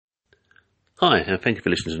Hi, and thank you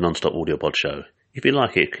for listening to Non-Stop Audio Pod Show. If you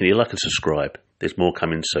like it, can you like and subscribe? There's more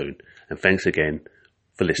coming soon. And thanks again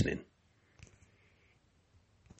for listening.